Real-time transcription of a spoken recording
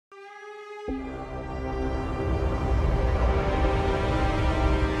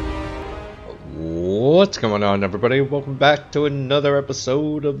What's going on, everybody? Welcome back to another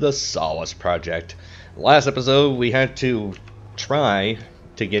episode of the Solus Project. Last episode we had to try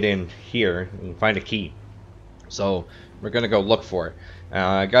to get in here and find a key, so we're gonna go look for it.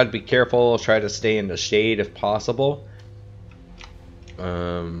 I gotta be careful, try to stay in the shade if possible. I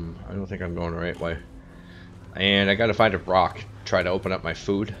don't think I'm going the right way. And I gotta find a rock, try to open up my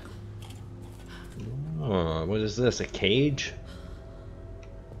food. Oh, what is this, a cage?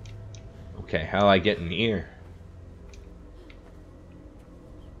 Okay, how do I get in here?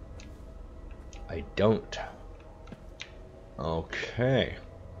 I don't. Okay.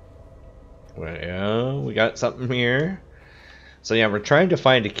 Well, we got something here. So yeah, we're trying to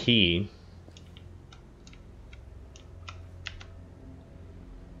find a key.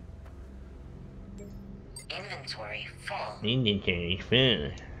 Inventory full. Inventory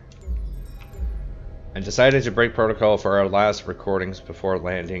full. I decided to break protocol for our last recordings before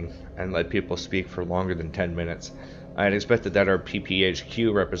landing and let people speak for longer than 10 minutes. I had expected that our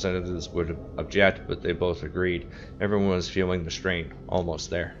PPHQ representatives would object, but they both agreed. Everyone was feeling the strain. Almost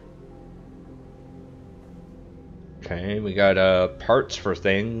there. Okay, we got parts for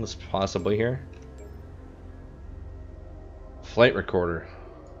things possibly here. Flight recorder.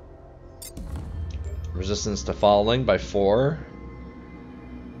 Resistance to falling by 4.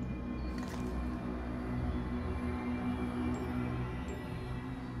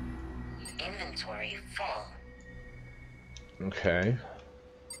 Inventory full. Okay.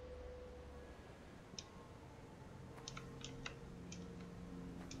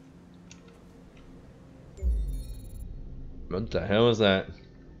 What the hell is that?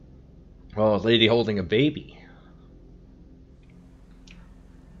 Oh, a lady holding a baby.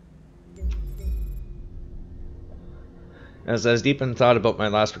 As I was deep in thought about my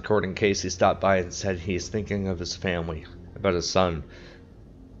last recording, Casey stopped by and said he's thinking of his family, about his son.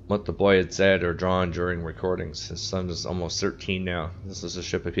 What the boy had said or drawn during recordings. His son is almost 13 now. This is a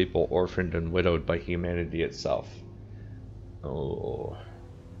ship of people orphaned and widowed by humanity itself. Oh.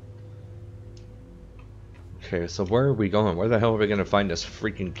 Okay, so where are we going? Where the hell are we going to find this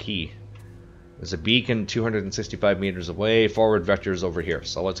freaking key? There's a beacon 265 meters away. Forward vector is over here,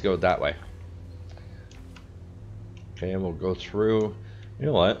 so let's go that way. Okay, we'll go through. You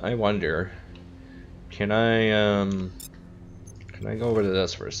know what? I wonder. Can I go over to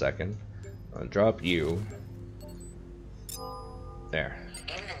this for a second? I'll drop you. There.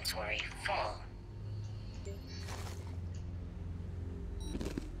 Inventory full.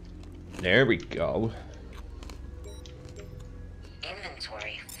 There we go.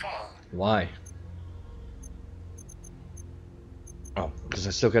 Inventory full. Why? Oh, because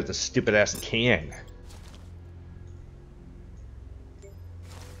I still got the stupid ass can.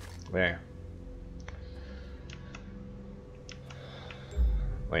 There.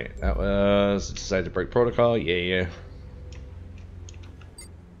 Wait, that was decided to break protocol. Yeah.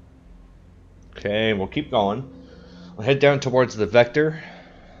 Okay, we'll keep going. We'll head down towards the vector.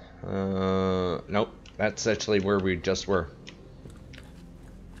 Nope, that's actually where we just were.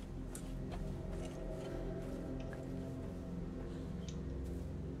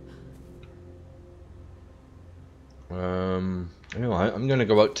 You know what? I'm gonna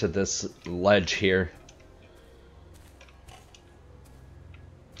go out to this ledge here.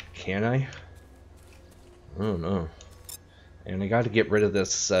 Can I? I don't know. And I got to get rid of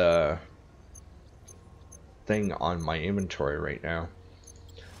this thing on my inventory right now.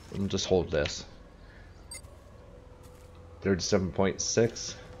 Let me just hold this.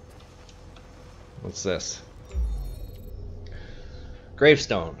 37.6. What's this?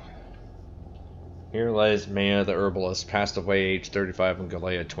 Gravestone. Here lies Maya the herbalist, passed away age 35 in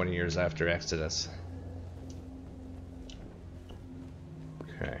Galea 20 years after Exodus.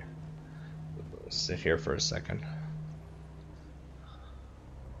 Okay. Sit here for a second.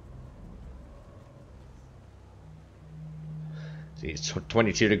 See, it's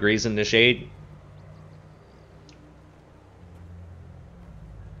 22 degrees in the shade.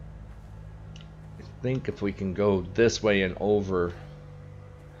 I think if we can go this way and over,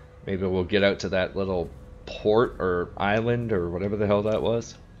 maybe we'll get out to that little port or island or whatever the hell that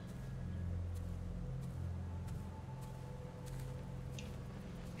was.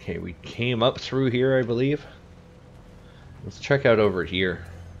 Okay, we came up through here, I believe. Let's check out over here.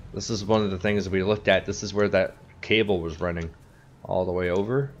 This is one of the things we looked at. This is where that cable was running all the way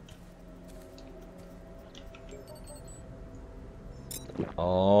over.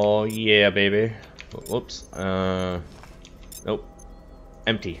 Oh yeah, baby. Whoops. Nope.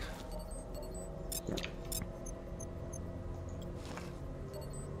 Empty.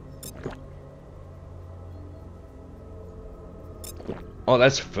 Oh,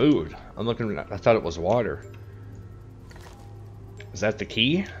 that's food. I'm looking. I thought it was water. Is that the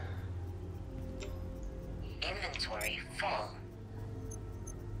key? Inventory full.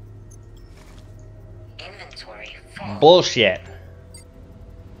 Inventory full. Bullshit.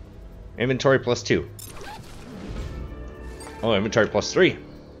 Inventory +2. Oh, inventory +3.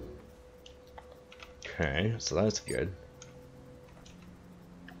 Okay, so that's good.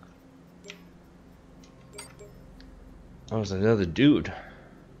 Oh, there's another dude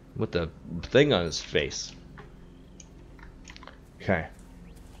with the thing on his face. Okay.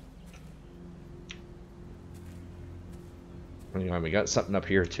 Hang on, we got something up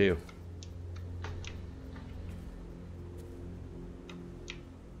here too.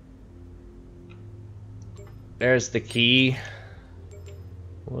 There's the key.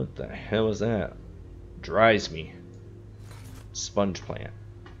 What the hell is that? Dries me. Sponge plant.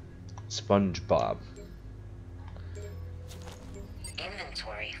 Sponge Bob.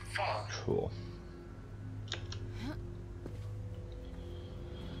 Inventory full. Cool.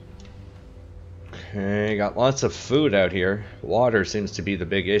 Okay, got lots of food out here. Water seems to be the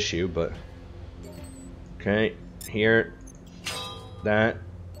big issue, but... Okay, here. That.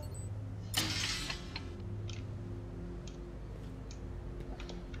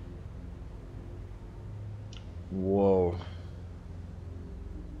 Whoa.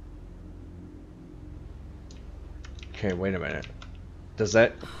 Okay, wait a minute. Does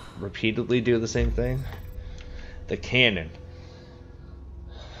that repeatedly do the same thing? The cannon.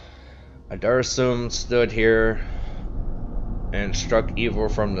 Adarsum stood here and struck evil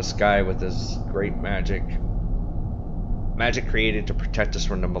from the sky with his great magic. Magic created to protect us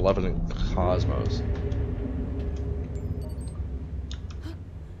from the malevolent cosmos.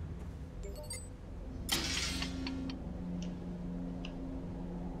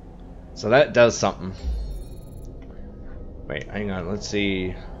 So that does something. Wait, hang on, let's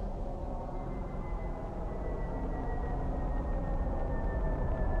see.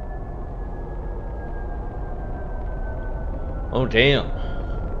 Oh, damn.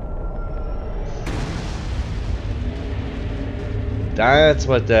 That's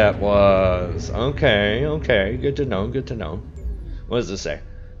what that was. Okay, okay. Good to know, good to know. What does this say?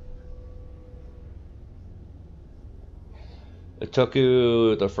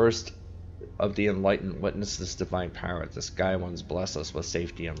 Itoku, the first of the enlightened, witnessed this divine power. The sky ones bless us with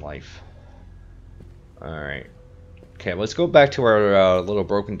safety and life. Alright. Okay, let's go back to our little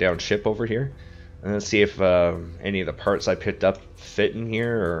broken down ship over here. And let's see if any of the parts I picked up fit in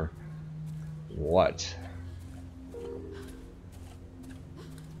here or what.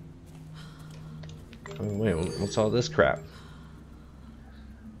 Oh, wait, what's all this crap?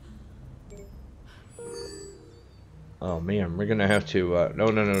 Oh man, we're gonna have to.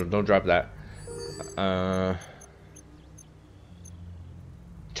 No, don't drop that.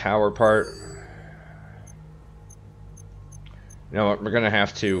 Tower part. You know what? We're gonna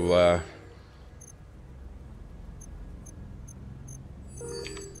have to.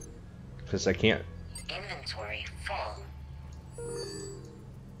 Because I can't. Inventory full.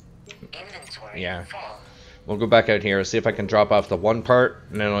 Inventory Yeah. full. We'll go back out here, see if I can drop off the one part,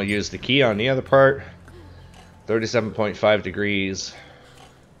 and then I'll use the key on the other part. 37.5 degrees.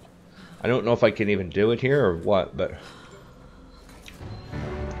 I don't know if I can even do it here or what, but...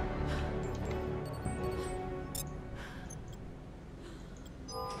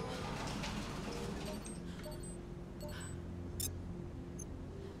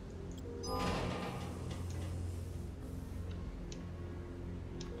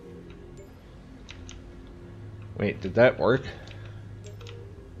 Wait, did that work?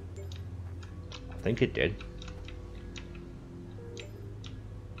 I think it did.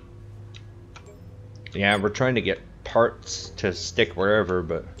 Yeah, we're trying to get parts to stick wherever,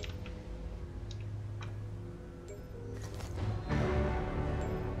 but...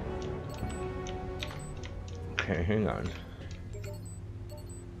 Okay, hang on.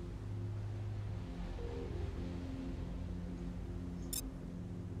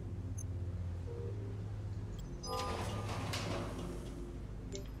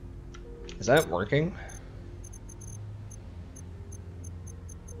 Is that working?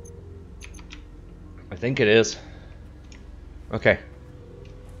 I think it is. Okay.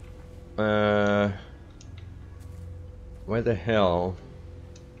 Where the hell?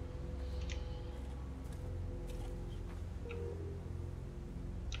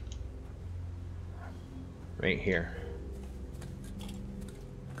 Right here.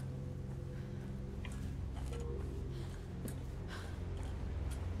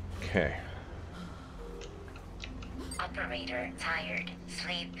 Okay. Operator tired.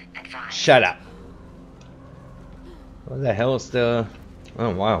 Sleep advised. Shut up. What the hell is the... Oh,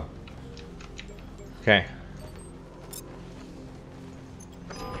 wow. Okay.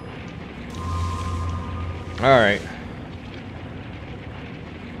 Alright.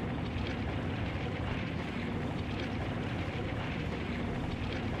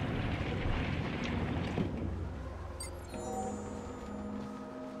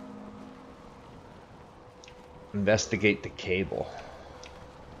 Investigate the cable.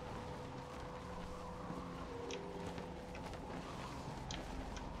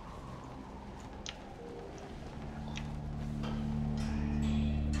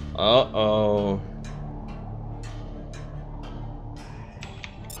 Uh-oh.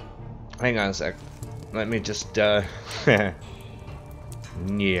 Hang on a sec. Let me just, yeah.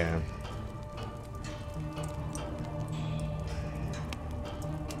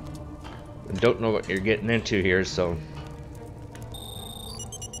 I don't know what you're getting into here, so...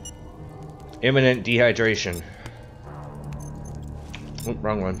 Imminent dehydration. Oh,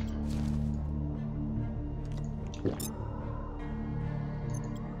 wrong one.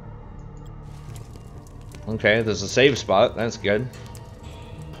 Okay, there's a save spot. That's good.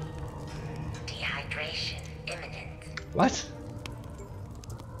 Dehydration imminent. What?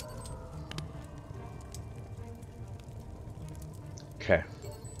 Okay.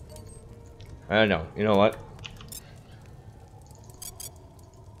 I don't know. You know what?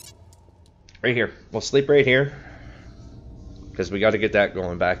 Right here. We'll sleep right here. Because we got to get that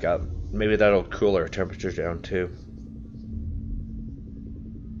going back up. Maybe that'll cool our temperature down too.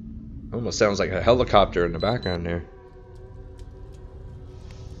 Almost sounds like a helicopter in the background there.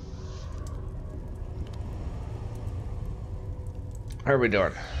 How are we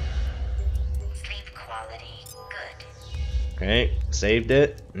doing? Sleep quality good. Okay, saved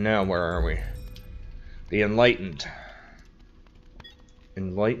it. Now where are we? The enlightened.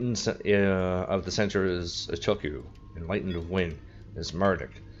 Enlightened of the center is Itoku. Enlightened of wind is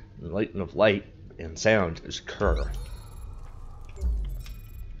Marduk. Enlightened of light and sound is Kerr.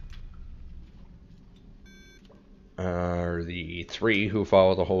 Are the three who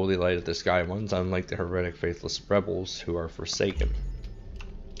follow the holy light of the sky ones, unlike the heretic faithless rebels who are forsaken.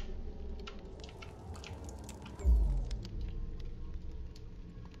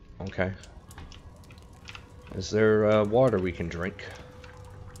 Okay. Is there water we can drink?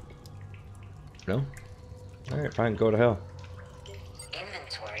 No? Alright, fine, go to hell.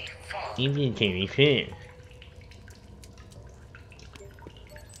 Inventory full. Inventory full.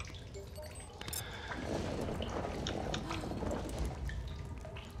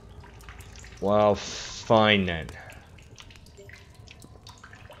 Well, fine then.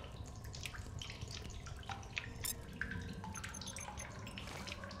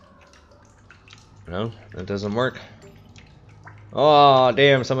 No, that doesn't work. Oh,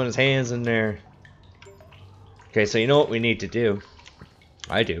 damn, someone's hands in there. Okay, so you know what we need to do?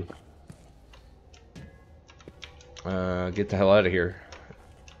 I do. Get the hell out of here.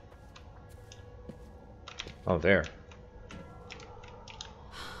 Oh, there.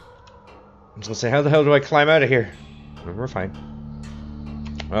 I was gonna say, how the hell do I climb out of here? No, we're fine.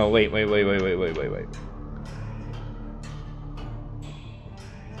 Oh, wait.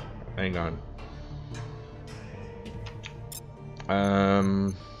 Hang on.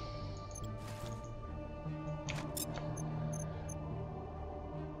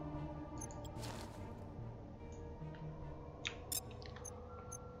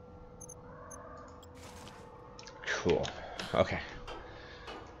 Cool. Okay.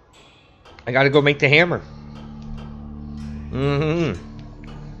 I gotta go make the hammer.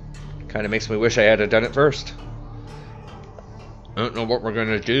 Kind of makes me wish I had done it first. I don't know what we're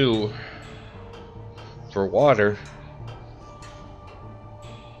gonna do for water.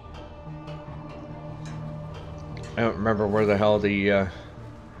 I don't remember where the hell the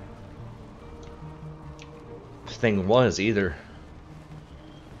thing was either.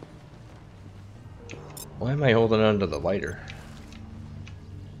 Why am I holding on to the lighter?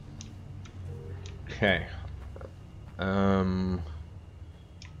 Okay.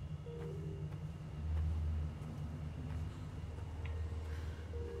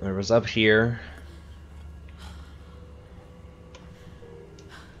 There was up here.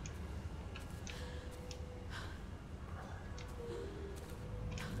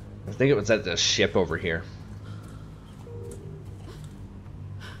 I think it was at the ship over here.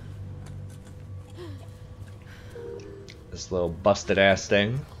 This little busted ass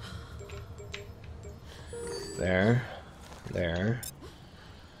thing. There. There.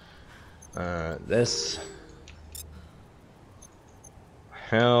 This.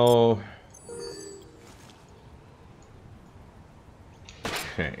 How?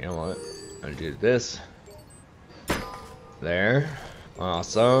 Okay, you know what? I'll do this. There.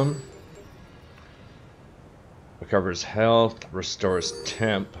 Awesome. Recovers health, restores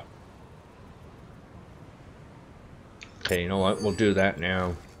temp. Okay, you know what? We'll do that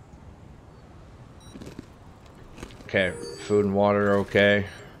now. Okay, food and water, okay.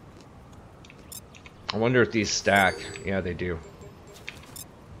 I wonder if these stack. Yeah, they do.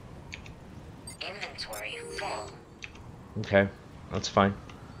 Inventory full. Okay, that's fine.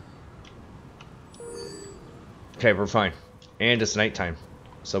 Okay, we're fine. And it's nighttime.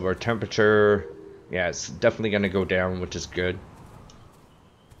 So our temperature, yeah, it's definitely going to go down, which is good.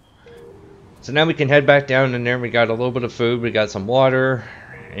 So now we can head back down in there. We got a little bit of food, we got some water,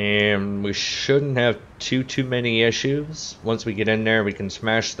 and we shouldn't have too many issues. Once we get in there, we can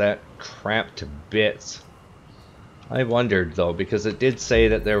smash that crap to bits. I wondered though, because it did say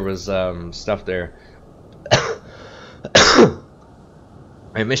that there was stuff there.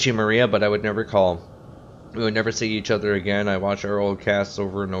 I miss you, Maria, but I would never call. We would never see each other again. I watch our old casts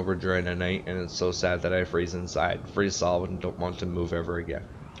over and over during the night, and it's so sad that I freeze inside, freeze solid, and don't want to move ever again.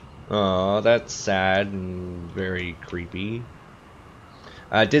 Oh, that's sad and very creepy.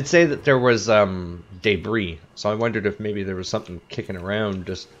 I did say that there was debris, so I wondered if maybe there was something kicking around.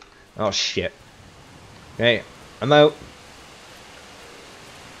 Just oh shit. Hey, I'm out.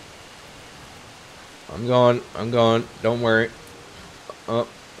 I'm going. I'm going. Don't worry. Oh.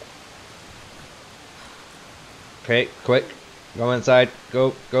 Okay, quick. Go inside.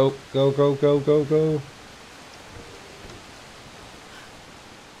 Go, go, go, go, go, go, go.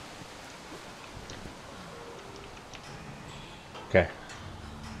 Okay.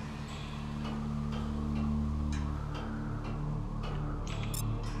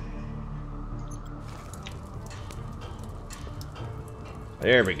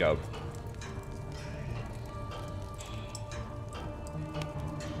 There we go.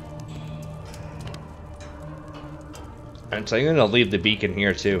 And so I'm gonna leave the beacon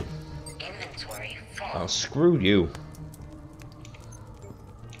here too. Inventory full. Oh, screw you.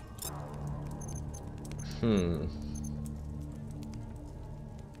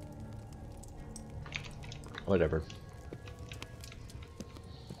 Whatever.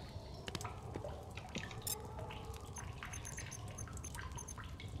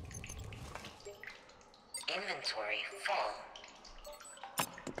 Inventory full.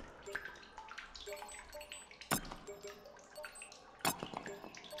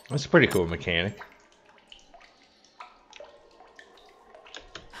 That's a pretty cool mechanic.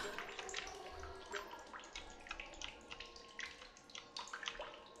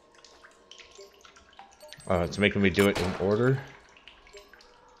 It's making me do it in order.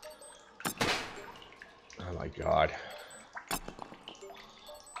 Oh my god.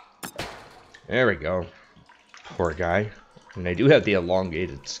 There we go. Poor guy. And they do have the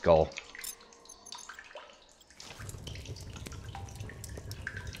elongated skull.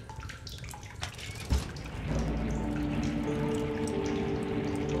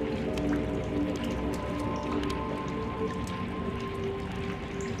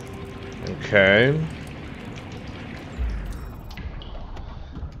 Okay.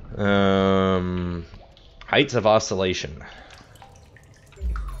 Heights of oscillation.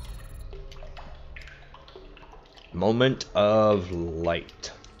 Moment of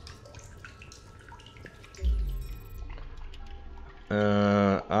light.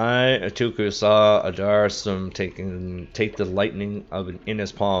 Atuku saw Adarsum take the lightning in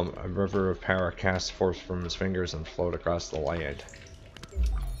his palm. A river of power cast forth from his fingers and flowed across the land.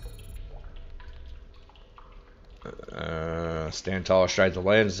 Stand tall astride the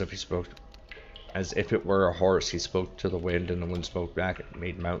land as if he spoke, as if it were a horse. He spoke to the wind, and the wind spoke back. It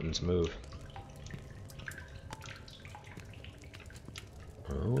made mountains move.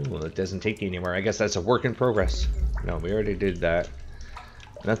 Oh, it doesn't take you anywhere. I guess that's a work in progress. No, we already did that.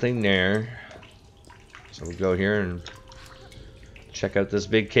 Nothing there. So we'll go here and check out this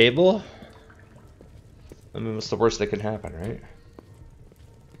big cable. I mean, what's the worst that can happen, right?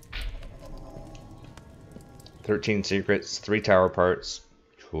 13 secrets, 3 tower parts.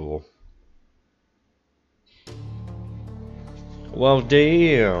 Cool. Well,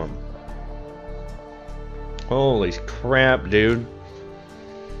 damn. Holy crap, dude.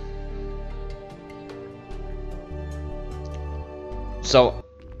 So,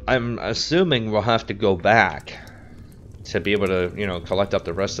 I'm assuming we'll have to go back to be able to, you know, collect up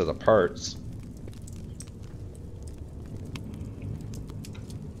the rest of the parts.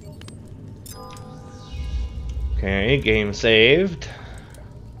 Okay, game saved.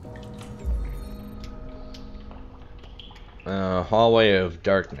 Hallway of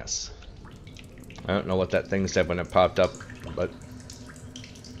Darkness. I don't know what that thing said when it popped up, but...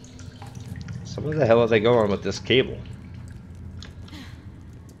 So where the hell are they going with this cable?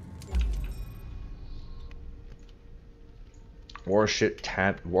 Warship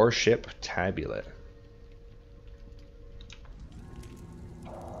tablet.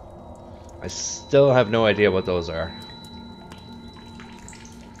 I still have no idea what those are.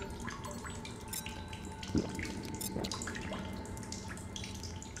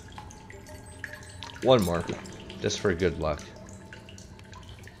 One more, just for good luck.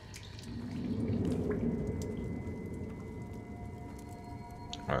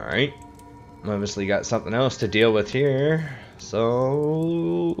 Alright. Obviously got something else to deal with here.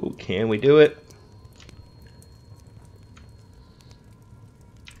 So, can we do it?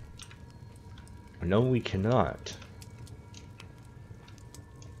 No, we cannot.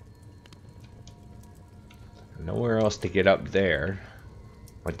 Nowhere else to get up there.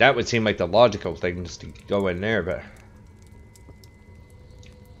 Like, that would seem like the logical thing, just to go in there, but...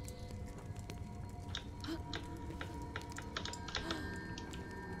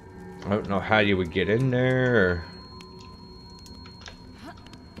 I don't know how you would get in there, or...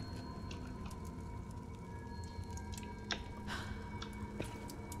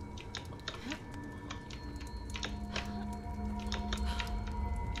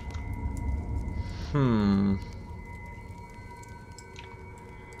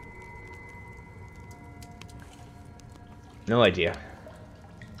 No idea.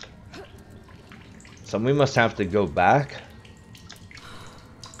 So we must have to go back.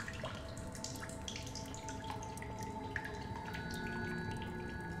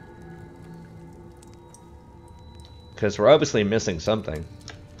 Because we're obviously missing something.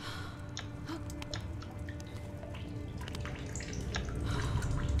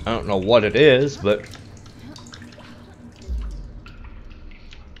 I don't know what it is, but...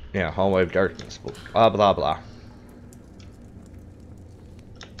 yeah, hallway of darkness. Blah, blah, blah.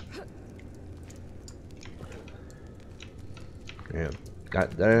 Yeah,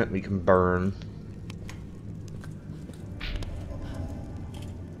 got that. We can burn.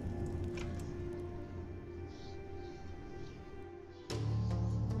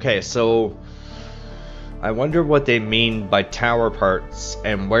 Okay, so I wonder what they mean by tower parts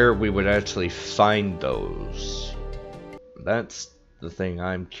and where we would actually find those. That's the thing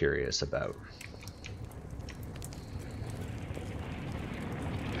I'm curious about.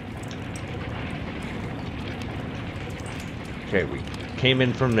 Okay, we came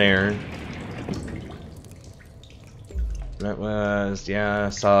in from there. That was, yeah, I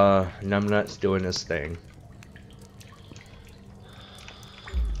saw Numbnuts doing his thing.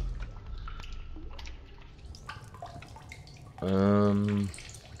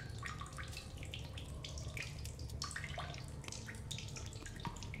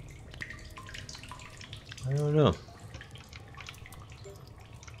 I don't know.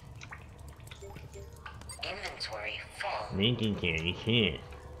 Inventory full. Making candy here.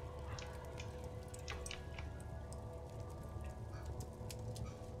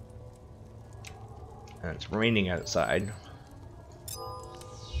 It's raining outside.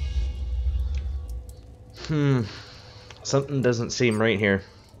 Something doesn't seem right here.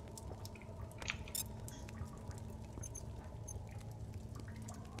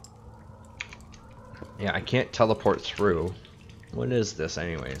 Yeah, I can't teleport through. What is this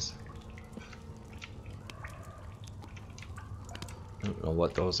anyways? I don't know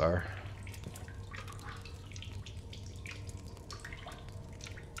what those are.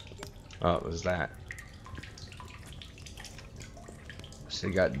 Oh, it was that. So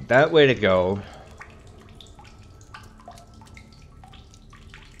you got that way to go.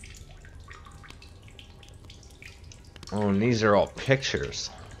 Oh, and these are all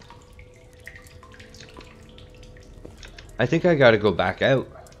pictures. I think I gotta go back out.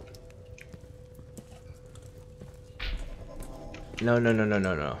 No, no, no, no,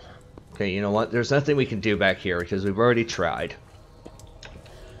 no, no. Okay, you know what? There's nothing we can do back here because we've already tried.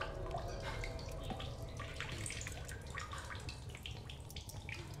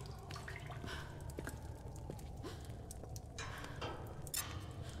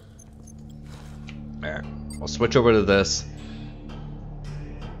 Alright, we'll switch over to this.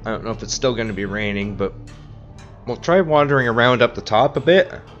 I don't know if it's still going to be raining, but we'll try wandering around up the top a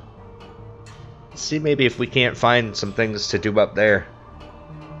bit. See maybe if we can't find some things to do up there.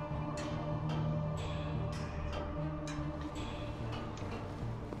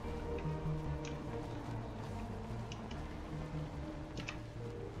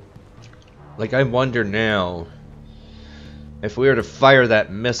 Like, I wonder now, if we were to fire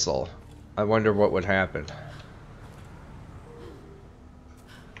that missile, I wonder what would happen.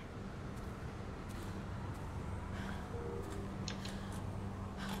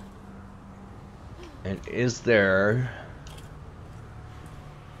 And is there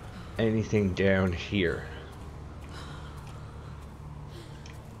anything down here?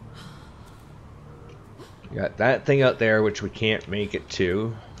 We got that thing out there which we can't make it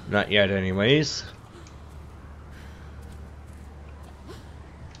to. Not yet anyways.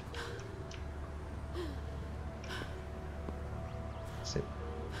 So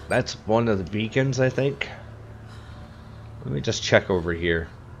that's one of the beacons, I think. Let me just check over here.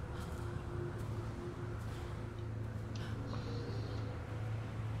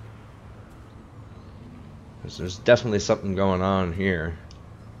 There's definitely something going on here.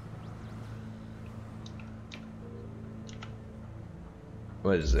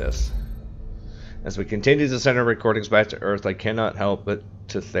 What is this? As we continue to send our recordings back to Earth, I cannot help but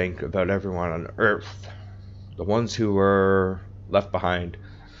to think about everyone on Earth. The ones who were left behind.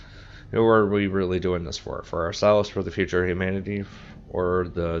 Who are we really doing this for? For ourselves, for the future of humanity, or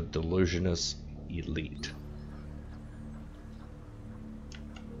the delusionist elite?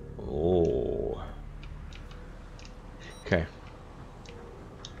 Oh. Okay.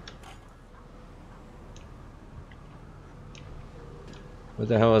 What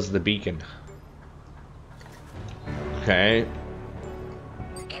the hell is the beacon? Okay.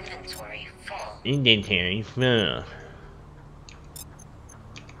 Inventory full. Inventory full.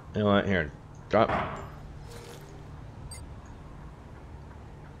 You know what? Here. Drop.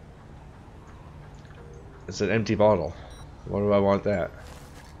 It's an empty bottle. Why do I want that?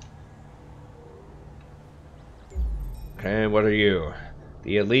 Okay, what are you?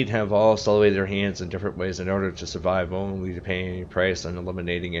 The elite have all sullied their hands in different ways in order to survive, only to pay any price on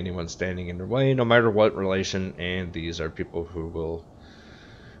eliminating anyone standing in their way, no matter what relation, and these are people who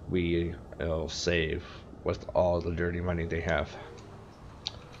we'll save with all the dirty money they have.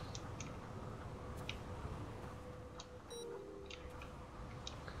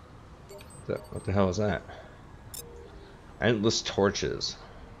 What the hell is that? Endless torches.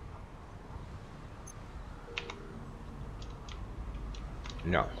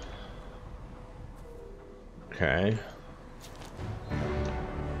 No. Okay.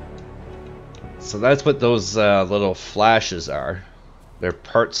 So that's what those little flashes are. They're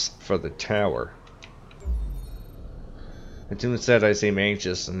parts for the tower. The tune said I seem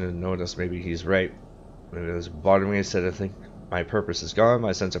anxious, and then noticed maybe he's right. Maybe it was bothering me. I said I think my purpose is gone,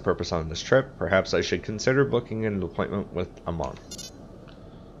 my sense of purpose on this trip. Perhaps I should consider booking an appointment with a monk.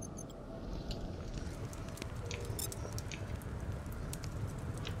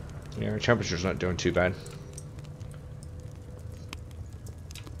 Yeah, our temperature's not doing too bad.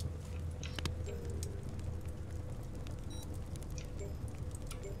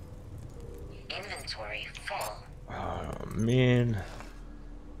 Inventory full. Oh, man.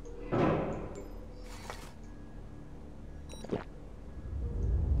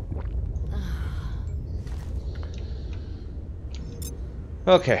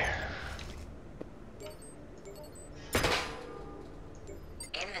 Okay.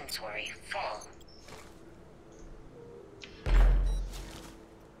 Inventory full.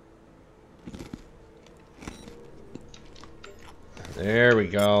 There we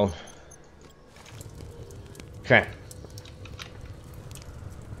go. Okay.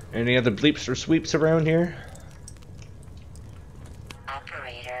 Any other bleeps or sweeps around here?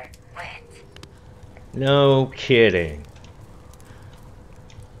 Operator wet. No kidding.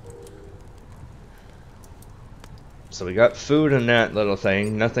 So we got food in that little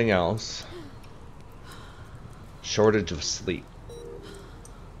thing, nothing else. Shortage of sleep.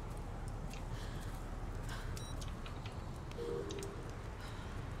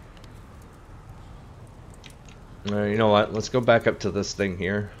 You know what? Let's go back up to this thing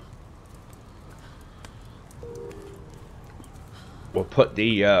here. We'll put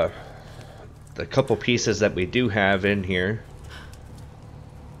the couple pieces that we do have in here.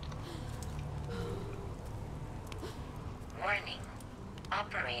 Warning.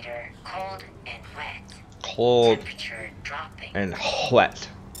 Operator cold and wet. Cold Temperature dropping. and wet.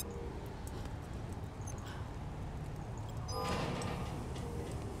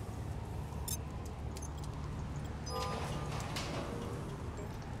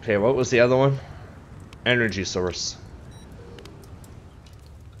 Okay, what was the other one? Energy source.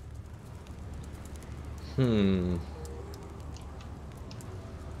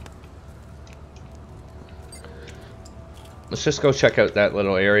 Let's just go check out that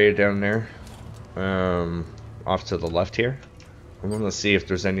little area down there. Off to the left here. I want to see if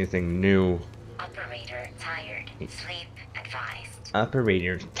there's anything new. Operator tired. Sleep advised.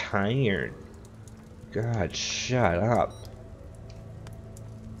 Operator tired. God, shut up.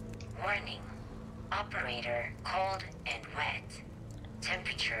 Warning. Operator cold and wet.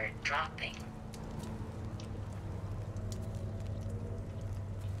 Temperature dropping.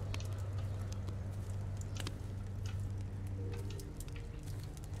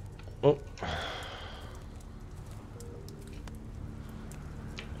 Oh.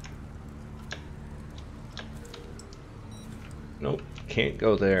 Nope, can't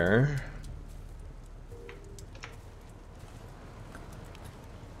go there.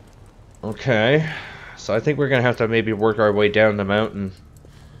 Okay, so I think we're gonna have to maybe work our way down the mountain.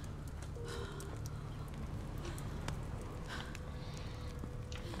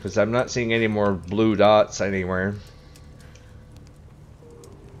 Because I'm not seeing any more blue dots anywhere.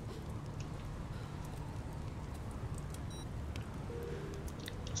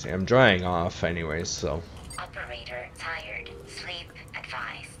 See, I'm drying off anyways, so. Operator tired. Sleep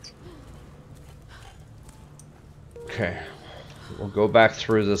advised. Okay. We'll go back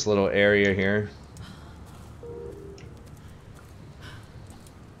through this little area here.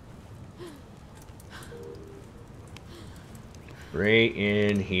 Right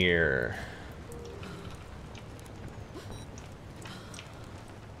in here.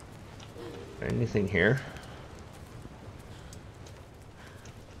 Anything here?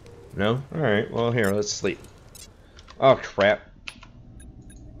 No? Alright, well here, let's sleep. Oh crap.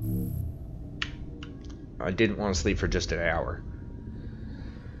 I didn't want to sleep for just an hour.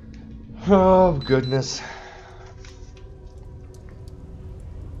 Oh goodness.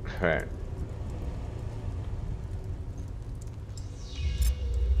 Okay.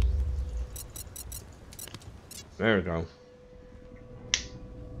 There we go.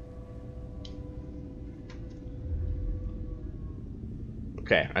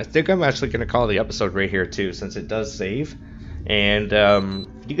 Okay, I think I'm actually going to call the episode right here too, since it does save. And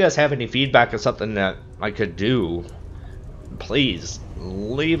if you guys have any feedback on something that I could do, please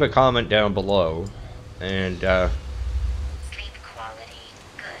leave a comment down below. And Sleep quality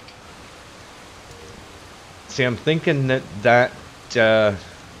good. see, I'm thinking that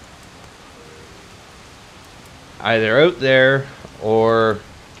either out there or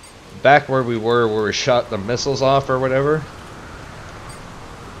back where we shot the missiles off or whatever.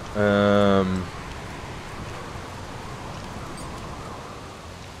 I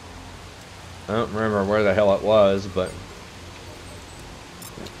don't remember where the hell it was, but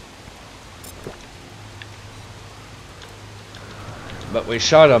we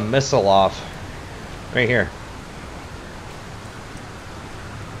shot a missile off right here.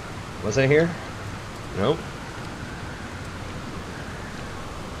 Was it here? Nope.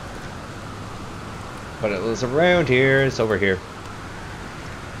 But it was around here. It's over here.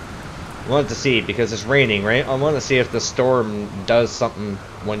 I wanted to see because it's raining, right? I want to see if the storm does something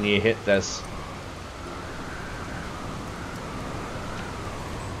when you hit this.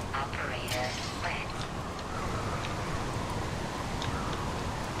 Operator wet.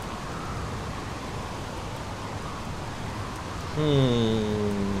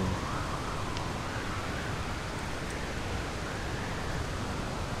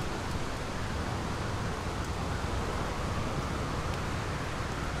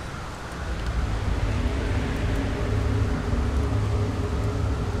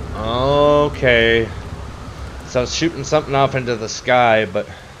 Okay. So it's shooting something off into the sky, but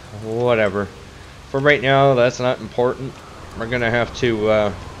whatever. For right now, that's not important. We're going to have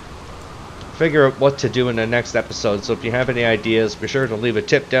to figure out what to do in the next episode. So if you have any ideas, be sure to leave a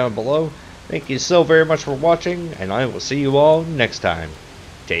tip down below. Thank you so very much for watching, and I will see you all next time.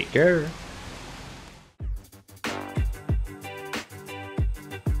 Take care.